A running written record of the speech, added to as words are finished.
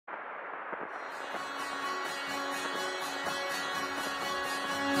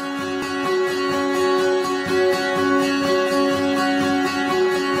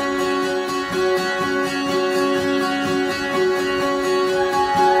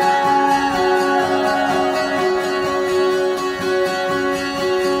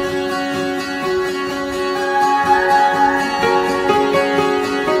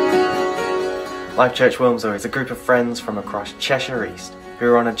Life Church Wilmslow is a group of friends from across Cheshire East who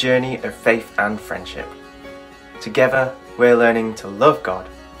are on a journey of faith and friendship. Together, we're learning to love God,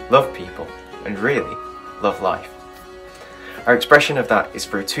 love people, and really, love life. Our expression of that is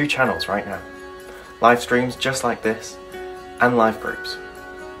through two channels right now: live streams just like this, and live groups.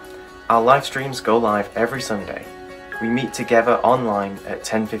 Our live streams go live every Sunday. We meet together online at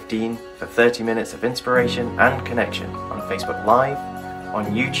 10:15 for 30 minutes of inspiration and connection on Facebook Live, on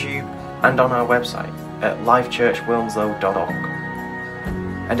YouTube, and on our website at lifechurchwilmslow.org.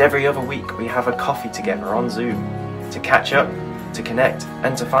 And every other week we have a coffee together on Zoom to catch up, to connect,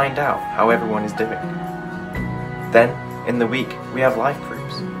 and to find out how everyone is doing. Then, in the week, we have life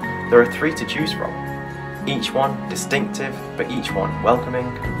groups. There are 3 to choose from, each one distinctive, but each one welcoming,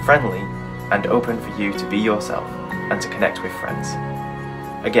 friendly, and open for you to be yourself and to connect with friends.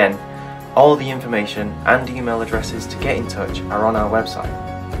 Again, all the information and email addresses to get in touch are on our website.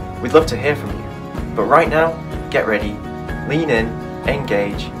 We'd love to hear from you, but right now, get ready, lean in,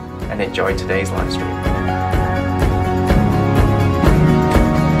 engage, and enjoy today's live stream.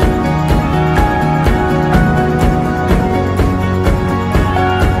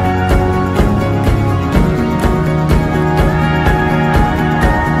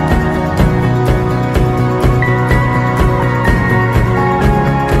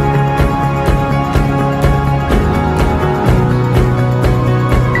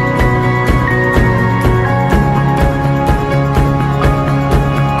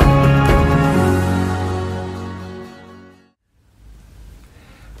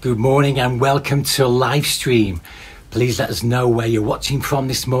 Good morning and welcome to live stream. Please let us know where you're watching from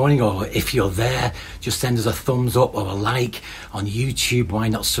this morning, or if you're there, just send us a thumbs up or a like. On YouTube, why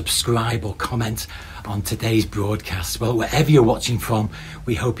not subscribe or comment on today's broadcast? Well, wherever you're watching from,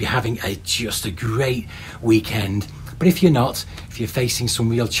 we hope you're having just a great weekend. But if you're not, if you're facing some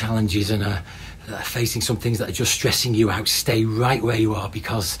real challenges and facing some things that are just stressing you out, stay right where you are,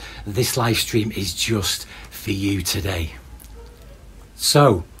 because this live stream is just for you today.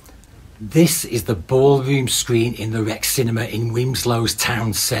 So, this is the ballroom screen in the Rex Cinema in Wilmslow's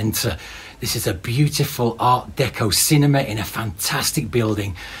town centre. This is a beautiful Art Deco cinema in a fantastic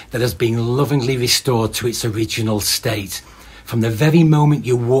building that has been lovingly restored to its original state. From the very moment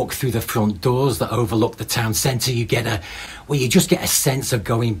you walk through the front doors that overlook the town centre, you just get a sense of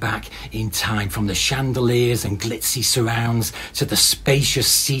going back in time, from the chandeliers and glitzy surrounds to the spacious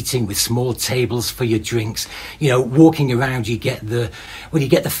seating with small tables for your drinks. You know, walking around, you get the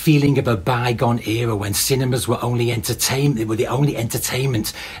feeling of a bygone era when cinemas were only entertainment. They were the only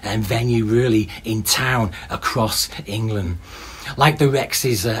entertainment venue really in town across England. Like the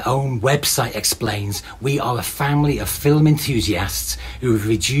Rex's own website explains, we are a family of film enthusiasts who have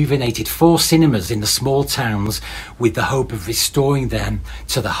rejuvenated 4 cinemas in the small towns with the hope of restoring them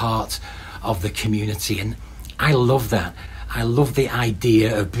to the heart of the community. And I love that. I love the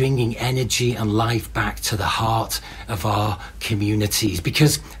idea of bringing energy and life back to the heart of our communities,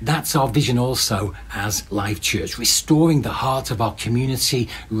 because that's our vision also as Life Church, restoring the heart of our community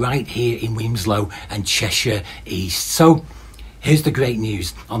right here in Wilmslow and Cheshire East. So, here's the great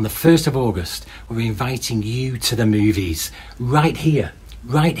news. On the 1st of August, we're inviting you to the movies right here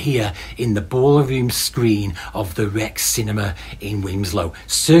in the ballroom screen of the Rex Cinema in Wilmslow.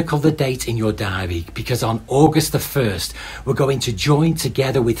 Circle the date in your diary, because on August the 1st, we're going to join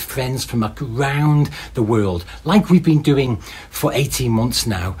together with friends from around the world, like we've been doing for 18 months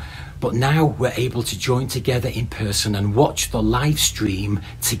now. But now we're able to join together in person and watch the live stream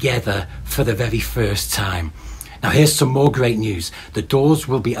together for the very first time. Now here's some more great news. The doors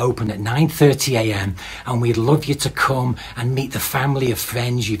will be open at 9:30 a.m. and we'd love you to come and meet the family of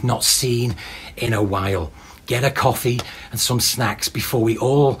friends you've not seen in a while. Get a coffee and some snacks before we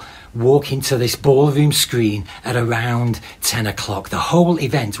all walk into this ballroom screen at around 10 o'clock. The whole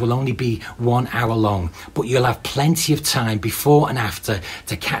event will only be 1 hour long, but you'll have plenty of time before and after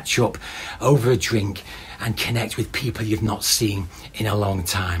to catch up over a drink and connect with people you've not seen in a long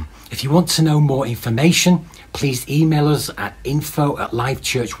time. If you want to know more information, please email us at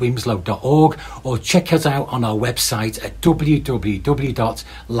info@lifechurchwilmslow.org or check us out on our website at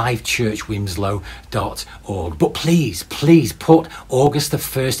www.lifechurchwilmslow.org. But please put August the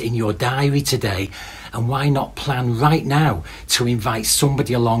 1st in your diary today And why not plan right now to invite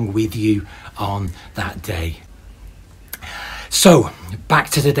somebody along with you on that day? So, back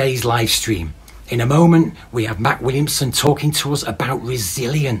to today's live stream. In a moment, we have Matt Williamson talking to us about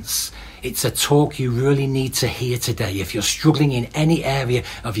resilience. It's a talk you really need to hear today. If you're struggling in any area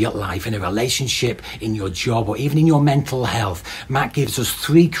of your life, in a relationship, in your job, or even in your mental health, Matt gives us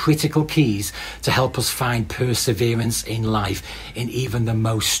 3 critical keys to help us find perseverance in life in even the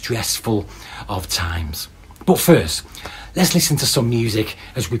most stressful of times. But first, let's listen to some music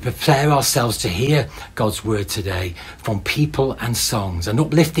as we prepare ourselves to hear God's word today from People and Songs, an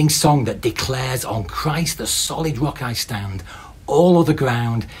uplifting song that declares, on Christ the solid rock I stand, all other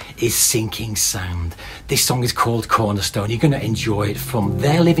ground is sinking sand. This song is called Cornerstone. You're going to enjoy it from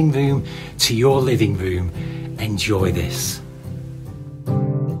their living room to your living room. Enjoy this.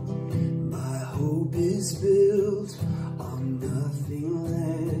 My hope is built on nothing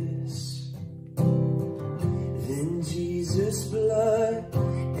less than Jesus' blood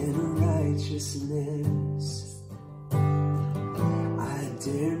and righteousness. I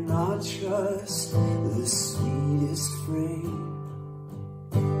dare not trust the sweetest frame,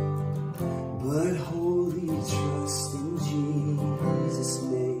 but wholly trust in Jesus'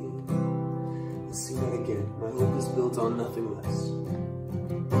 name. Let's sing that again. My hope is built on nothing less.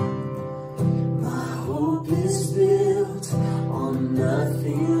 My hope is built on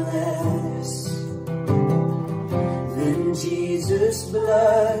nothing less than Jesus'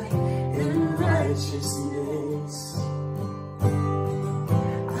 blood and righteousness.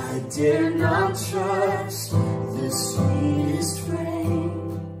 I dare not trust the sweetest frame,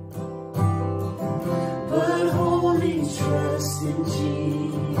 but wholly trust in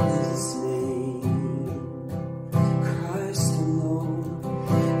Jesus' name. Christ alone,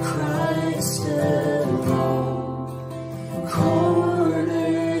 Christ alone, cornerstone,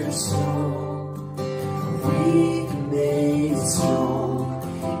 weak made strong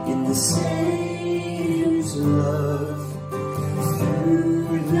in the Savior's love.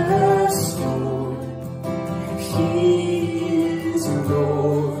 Through the storm, He is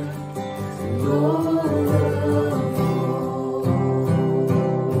Lord, Lord of all.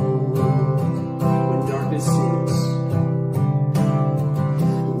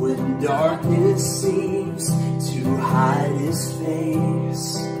 When darkness seems to hide His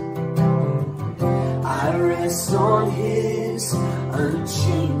face, I rest on His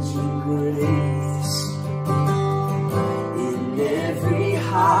unchanging grace. In every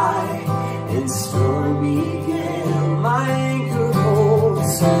high and stormy gale, my anchor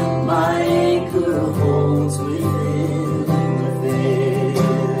holds within the veil.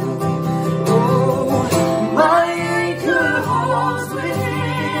 Oh, my anchor holds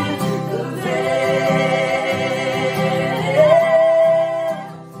within the veil.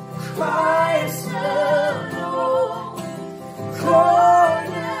 Christ alone,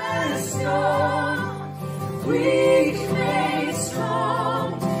 cornerstone, weak made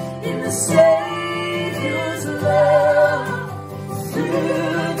strong in the Savior's love.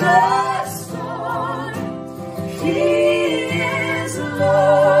 Through the storm, He is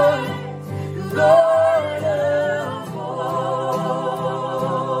Lord, Lord of all.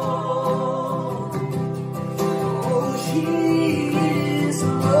 Oh, He is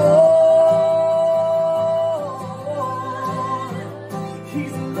Lord,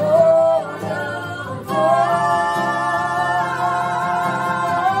 He's Lord of all.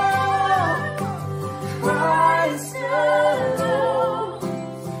 Christ alone,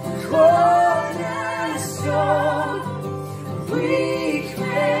 cornerstone, weak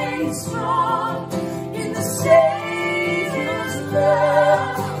made strong in the Savior's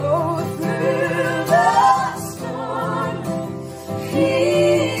love. Oh, through the storm,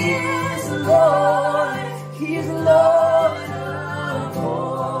 He is Lord, He's Lord of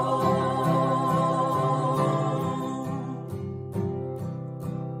all.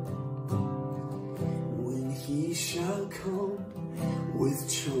 When He shall come with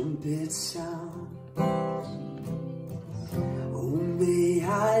trumpet sound, oh, may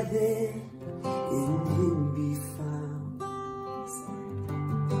I then in Him be found,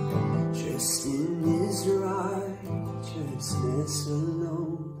 just in His righteousness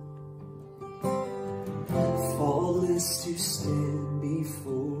alone, faultless to stand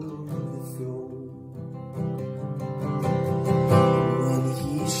before the throne. When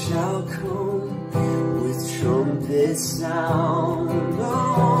He shall come with trumpet sound,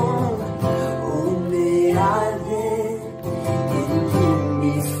 oh, may I then in Him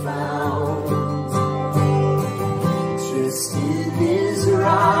be found, just in His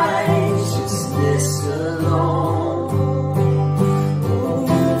righteousness alone, oh,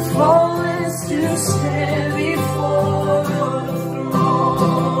 faultless to stand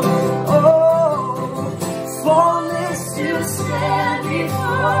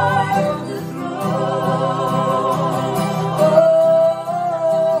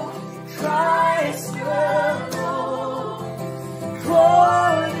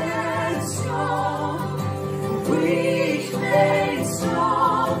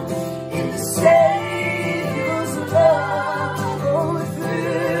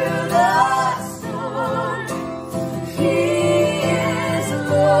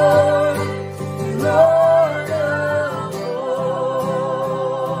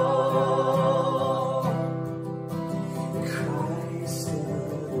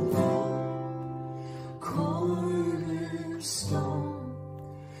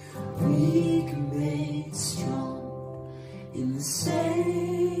weak made strong in the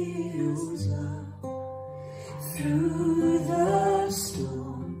Savior's love. Through the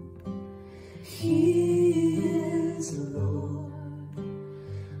storm, He is Lord,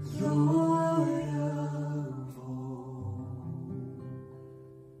 Lord of all.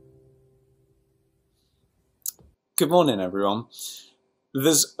 Good morning, everyone.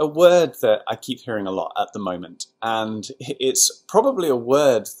 There's a word that I keep hearing a lot at the moment, and it's probably a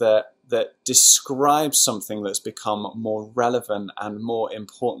word that describes something that's become more relevant and more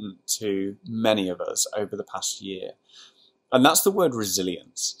important to many of us over the past year. And that's the word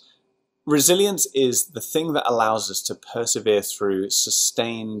resilience. Resilience is the thing that allows us to persevere through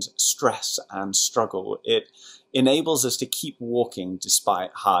sustained stress and struggle. It enables us to keep walking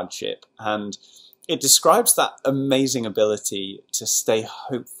despite hardship, and it describes that amazing ability to stay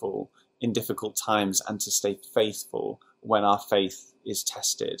hopeful in difficult times and to stay faithful when our faith is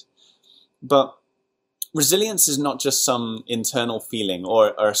tested. But resilience is not just some internal feeling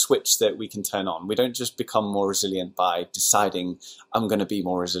or a switch that we can turn on. We don't just become more resilient by deciding, I'm going to be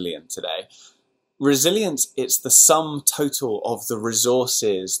more resilient today. Resilience, it's the sum total of the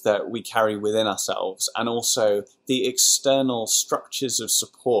resources that we carry within ourselves and also the external structures of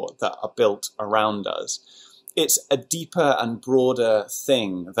support that are built around us. It's a deeper and broader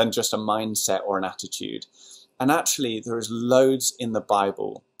thing than just a mindset or an attitude. And actually, there is loads in the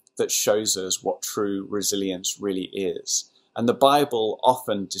Bible that shows us what true resilience really is. And the Bible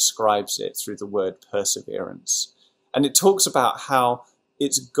often describes it through the word perseverance. And it talks about how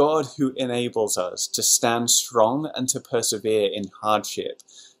it's God who enables us to stand strong and to persevere in hardship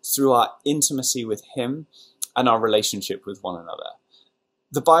through our intimacy with Him and our relationship with one another.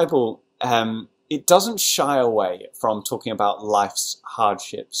 The Bible, it doesn't shy away from talking about life's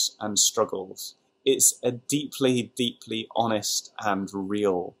hardships and struggles. It's a deeply, deeply honest and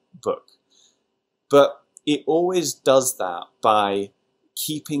real book. But it always does that by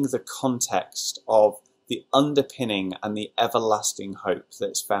keeping the context of the underpinning and the everlasting hope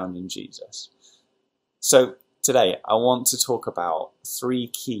that's found in Jesus. So today I want to talk about 3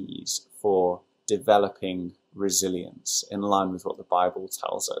 keys for developing resilience in line with what the Bible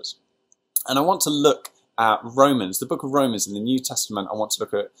tells us. And I want to look at Romans, the book of Romans in the New Testament. I want to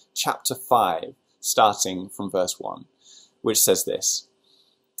look at chapter 5, starting from verse 1, which says this: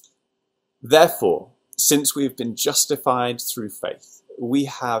 Therefore, since we have been justified through faith, we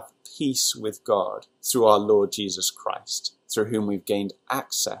have peace with God through our Lord Jesus Christ, through whom we've gained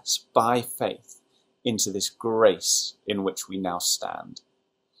access by faith into this grace in which we now stand.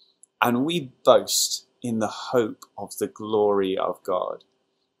 And we boast in the hope of the glory of God.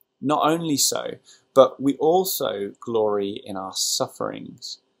 Not only so, but we also glory in our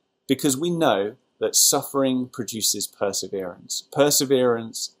sufferings, because we know that suffering produces perseverance.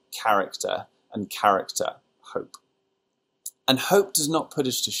 Perseverance, character, and character, hope. And hope does not put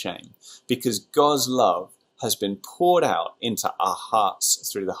us to shame, because God's love has been poured out into our hearts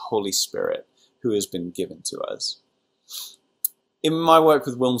through the Holy Spirit who has been given to us. In my work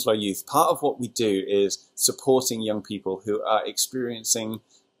with Wilmslow Youth, part of what we do is supporting young people who are experiencing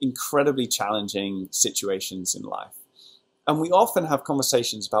incredibly challenging situations in life. And we often have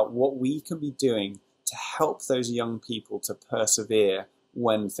conversations about what we can be doing to help those young people to persevere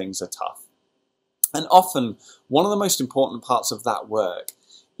when things are tough. And often, one of the most important parts of that work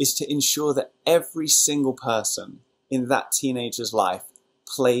is to ensure that every single person in that teenager's life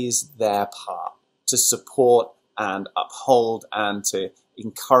plays their part to support and uphold and to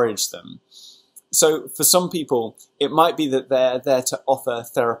encourage them. So for some people, it might be that they're there to offer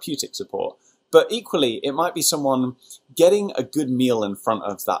therapeutic support, but equally, it might be someone getting a good meal in front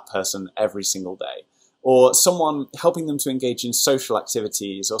of that person every single day, or someone helping them to engage in social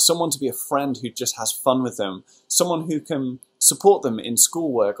activities, or someone to be a friend who just has fun with them, someone who can support them in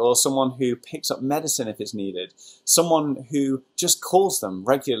schoolwork, or someone who picks up medicine if it's needed, someone who just calls them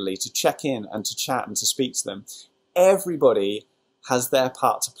regularly to check in and to chat and to speak to them. Everybody has their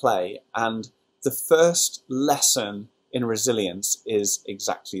part to play, and the first lesson in resilience is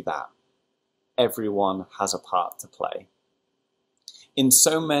exactly that. Everyone has a part to play. In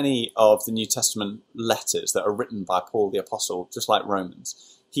so many of the New Testament letters that are written by Paul the Apostle, just like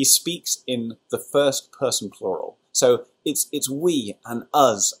Romans, he speaks in the first person plural. So it's we and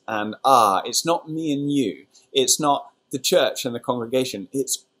us and our. It's not me and you. It's not the church and the congregation.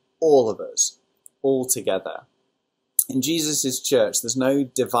 It's all of us, all together. In Jesus' church, there's no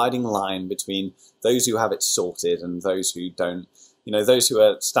dividing line between those who have it sorted and those who don't. You know, those who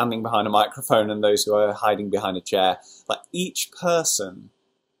are standing behind a microphone and those who are hiding behind a chair. Like, each person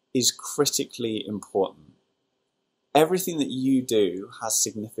is critically important. Everything that you do has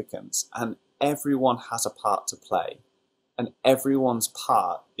significance, and everyone has a part to play, and everyone's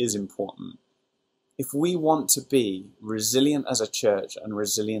part is important. If we want to be resilient as a church and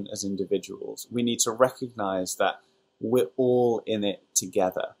resilient as individuals, we need to recognize that we're all in it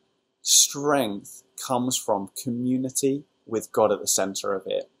together. Strength comes from community with God at the center of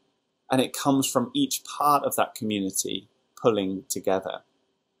it, and it comes from each part of that community pulling together.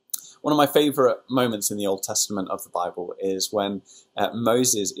 One of my favorite moments in the Old Testament of the Bible is when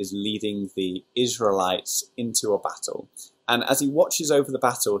Moses is leading the Israelites into a battle. And as he watches over the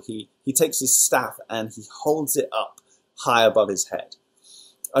battle, he takes his staff and he holds it up high above his head.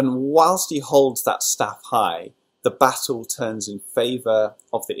 And whilst he holds that staff high, the battle turns in favor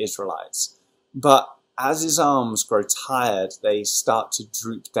of the Israelites. But as his arms grow tired, they start to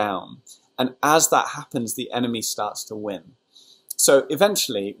droop down. And as that happens, the enemy starts to win. So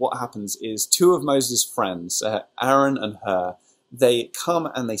eventually what happens is two of Moses' friends, Aaron and Hur, they come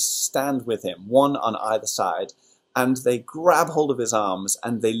and they stand with him, one on either side, and they grab hold of his arms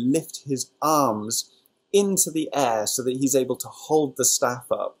and they lift his arms into the air so that he's able to hold the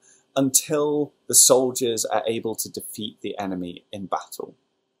staff up until the soldiers are able to defeat the enemy in battle.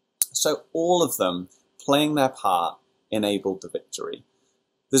 So all of them playing their part enabled the victory.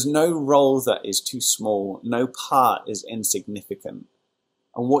 There's no role that is too small, no part is insignificant.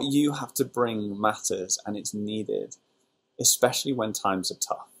 And what you have to bring matters, and it's needed, especially when times are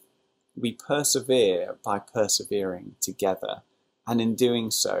tough. We persevere by persevering together, and in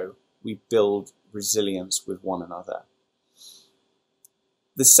doing so, we build resilience with one another.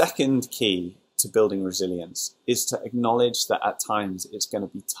 The second key to building resilience is to acknowledge that at times it's going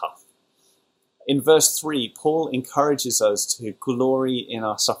to be tough. In verse 3, Paul encourages us to glory in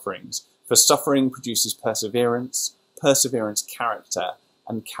our sufferings, for suffering produces perseverance, perseverance character,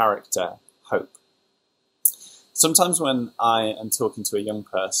 and character hope. Sometimes when I am talking to a young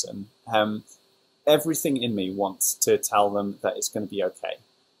person, everything in me wants to tell them that it's going to be okay,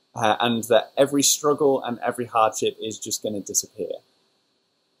 and that every struggle and every hardship is just going to disappear.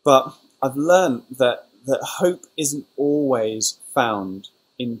 But I've learned that hope isn't always found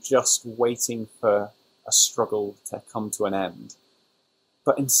in just waiting for a struggle to come to an end.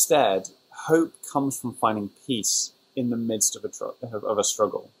 But instead, hope comes from finding peace in the midst of a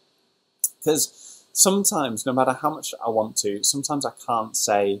struggle. Because sometimes, no matter how much I want to, sometimes I can't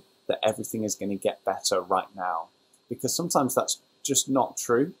say that everything is going to get better right now. Because sometimes that's just not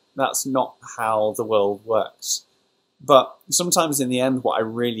true. That's not how the world works. But sometimes in the end, what I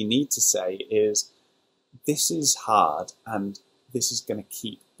really need to say is, this is hard and this is going to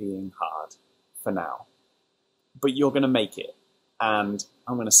keep being hard for now. But you're going to make it, and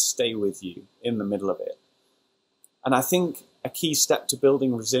I'm going to stay with you in the middle of it. And I think a key step to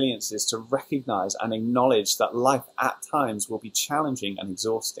building resilience is to recognize and acknowledge that life at times will be challenging and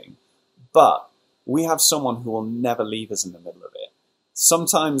exhausting, but we have someone who will never leave us in the middle of it.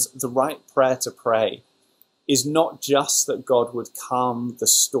 Sometimes the right prayer to pray is not just that God would calm the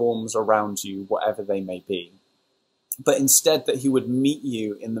storms around you, whatever they may be, but instead that he would meet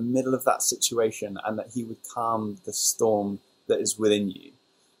you in the middle of that situation and that he would calm the storm that is within you.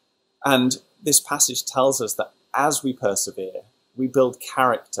 And this passage tells us that as we persevere, we build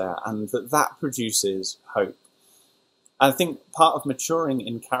character, and that produces hope. I think part of maturing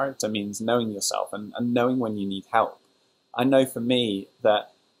in character means knowing yourself and knowing when you need help. I know for me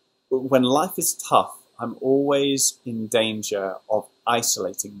that when life is tough, I'm always in danger of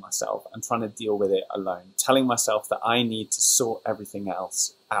isolating myself and trying to deal with it alone, telling myself that I need to sort everything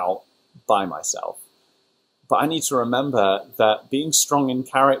else out by myself. But I need to remember that being strong in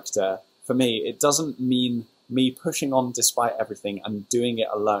character, for me, it doesn't mean me pushing on despite everything and doing it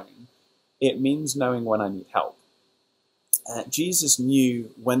alone. It means knowing when I need help. Jesus knew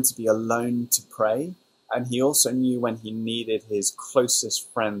when to be alone to pray, and he also knew when he needed his closest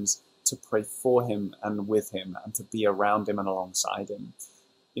friends to pray for him and with him and to be around him and alongside him.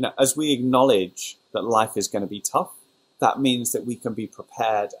 You know, as we acknowledge that life is going to be tough, that means that we can be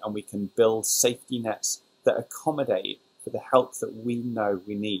prepared and we can build safety nets that accommodate for the help that we know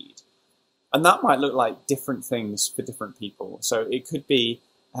we need. And that might look like different things for different people. So it could be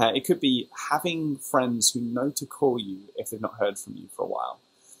having friends who know to call you if they've not heard from you for a while.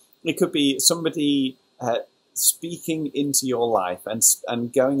 It could be somebody speaking into your life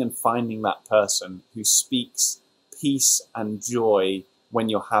and going and finding that person who speaks peace and joy when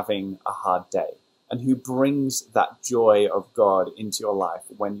you're having a hard day, and who brings that joy of God into your life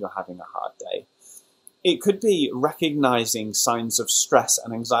when you're having a hard day. It could be recognizing signs of stress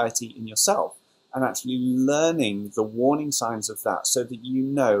and anxiety in yourself and actually learning the warning signs of that so that you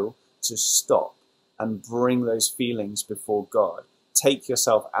know to stop and bring those feelings before God. Take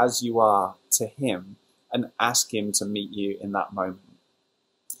yourself as you are to him and ask him to meet you in that moment.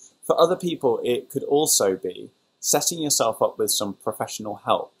 For other people, it could also be setting yourself up with some professional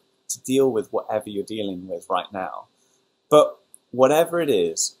help to deal with whatever you're dealing with right now. But whatever it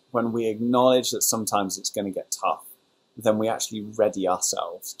is, when we acknowledge that sometimes it's going to get tough, then we actually ready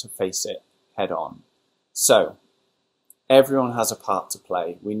ourselves to face it head on. So, everyone has a part to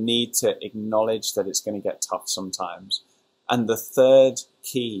play. We need to acknowledge that it's going to get tough sometimes. And the third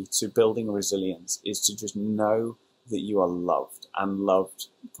key to building resilience is to just know that you are loved and loved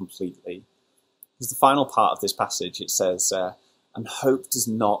completely. Because the final part of this passage, it says, and hope does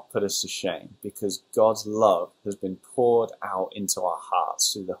not put us to shame, because God's love has been poured out into our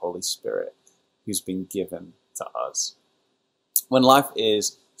hearts through the Holy Spirit who's been given to us. When life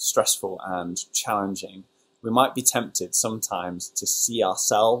is stressful and challenging, we might be tempted sometimes to see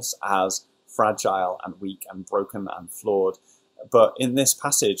ourselves as fragile and weak and broken and flawed. But in this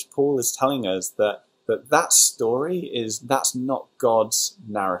passage, Paul is telling us that story that's not God's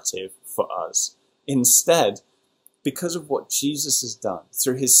narrative for us. Instead, because of what Jesus has done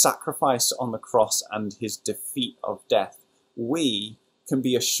through his sacrifice on the cross and his defeat of death, we can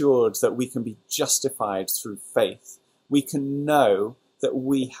be assured that we can be justified through faith. We can know that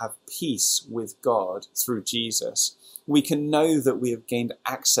we have peace with God through Jesus. We can know that we have gained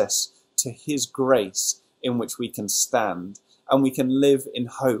access to his grace in which we can stand, and we can live in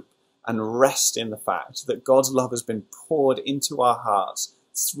hope and rest in the fact that God's love has been poured into our hearts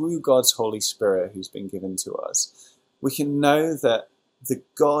through God's Holy Spirit who's been given to us. We can know that the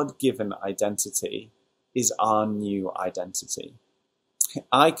God-given identity is our new identity.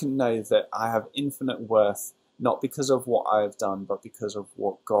 I can know that I have infinite worth, not because of what I have done, but because of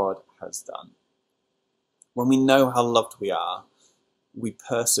what God has done. When we know how loved we are, we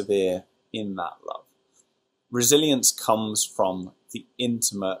persevere in that love. Resilience comes from the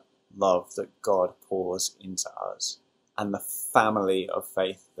intimate love that God pours into us and the family of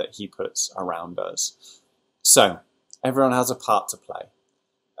faith that he puts around us. So, everyone has a part to play.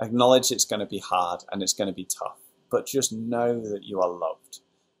 Acknowledge it's going to be hard and it's going to be tough, but just know that you are loved.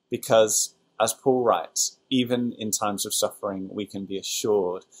 Because, as Paul writes, even in times of suffering, we can be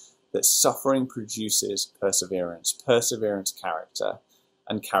assured that suffering produces perseverance, perseverance character,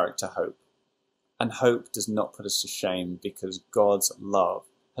 and character hope. And hope does not put us to shame because God's love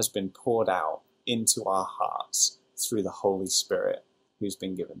has been poured out into our hearts through the Holy Spirit who's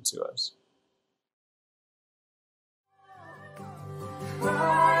been given to us.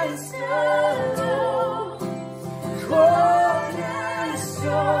 Christ alone,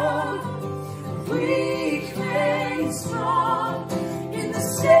 cornerstone, weak made strong in the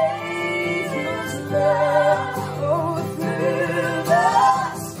Savior's love. Oh, through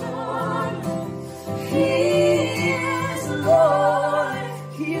the storm, he is Lord,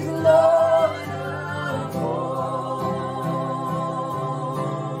 he is Lord of all.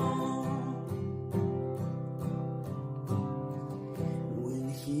 When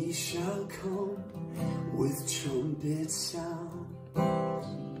he shall come with trumpet sound,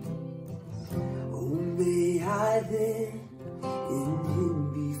 oh, may I then in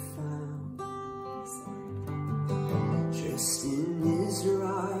him be found, just in his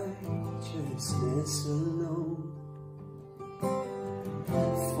righteousness alone,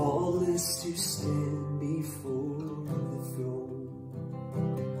 faultless to stand before the throne.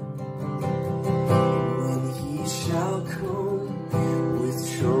 When he shall come with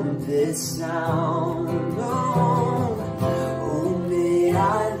trumpet sound, oh, may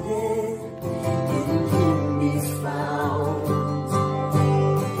I then in him be found,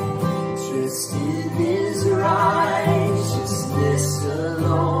 just in his righteousness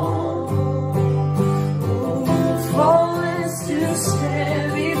alone, oh, faultless to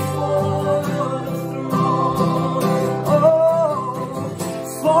stand before the throne, oh,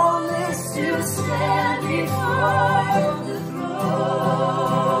 faultless to stand before the throne.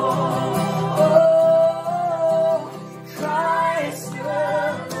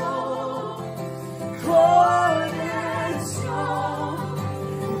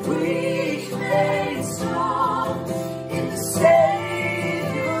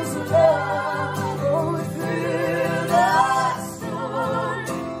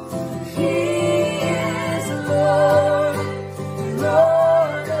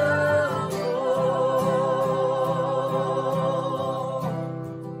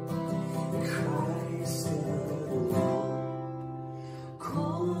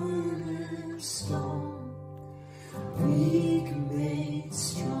 Weak made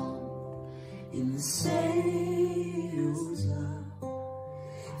strong in the Savior's love,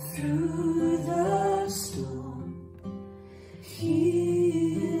 through the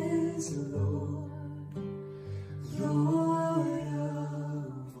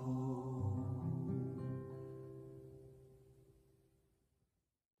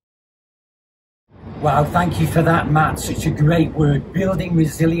Wow, thank you for that, Matt. Such a great word, building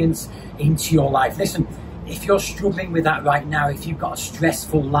resilience into your life. Listen, if you're struggling with that right now, if you've got a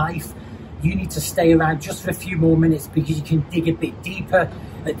stressful life, you need to stay around just for a few more minutes, because you can dig a bit deeper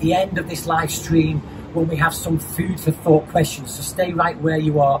at the end of this live stream when we have some food for thought questions. So stay right where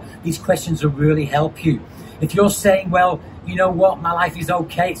you are. These questions will really help you. If you're saying, well, you know what, my life is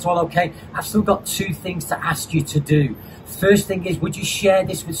okay, it's all okay, I've still got 2 things to ask you to do. First thing is, would you share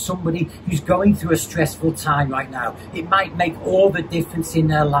this with somebody who's going through a stressful time right now? It might make all the difference in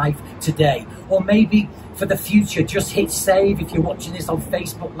their life today. Or maybe for the future, just hit save. If you're watching this on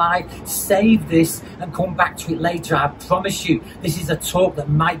Facebook Live, save this and come back to it later. I promise you, this is a talk that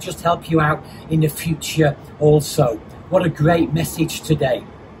might just help you out in the future also. What a great message today.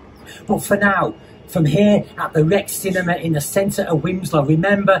 But for now, from here at the Rex Cinema in the centre of Wilmslow,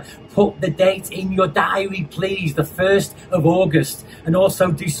 remember, put the date in your diary, please, the 1st of August, and also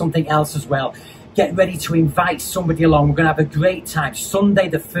do something else as well. Get ready to invite somebody along. We're going to have a great time. Sunday,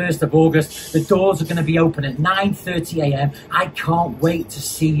 the 1st of August, the doors are going to be open at 9:30 a.m. I can't wait to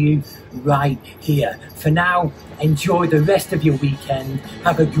see you right here. For now, enjoy the rest of your weekend.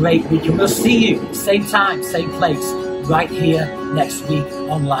 Have a great week, and we'll see you same time, same place, right here next week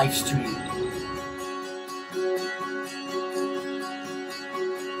on live stream.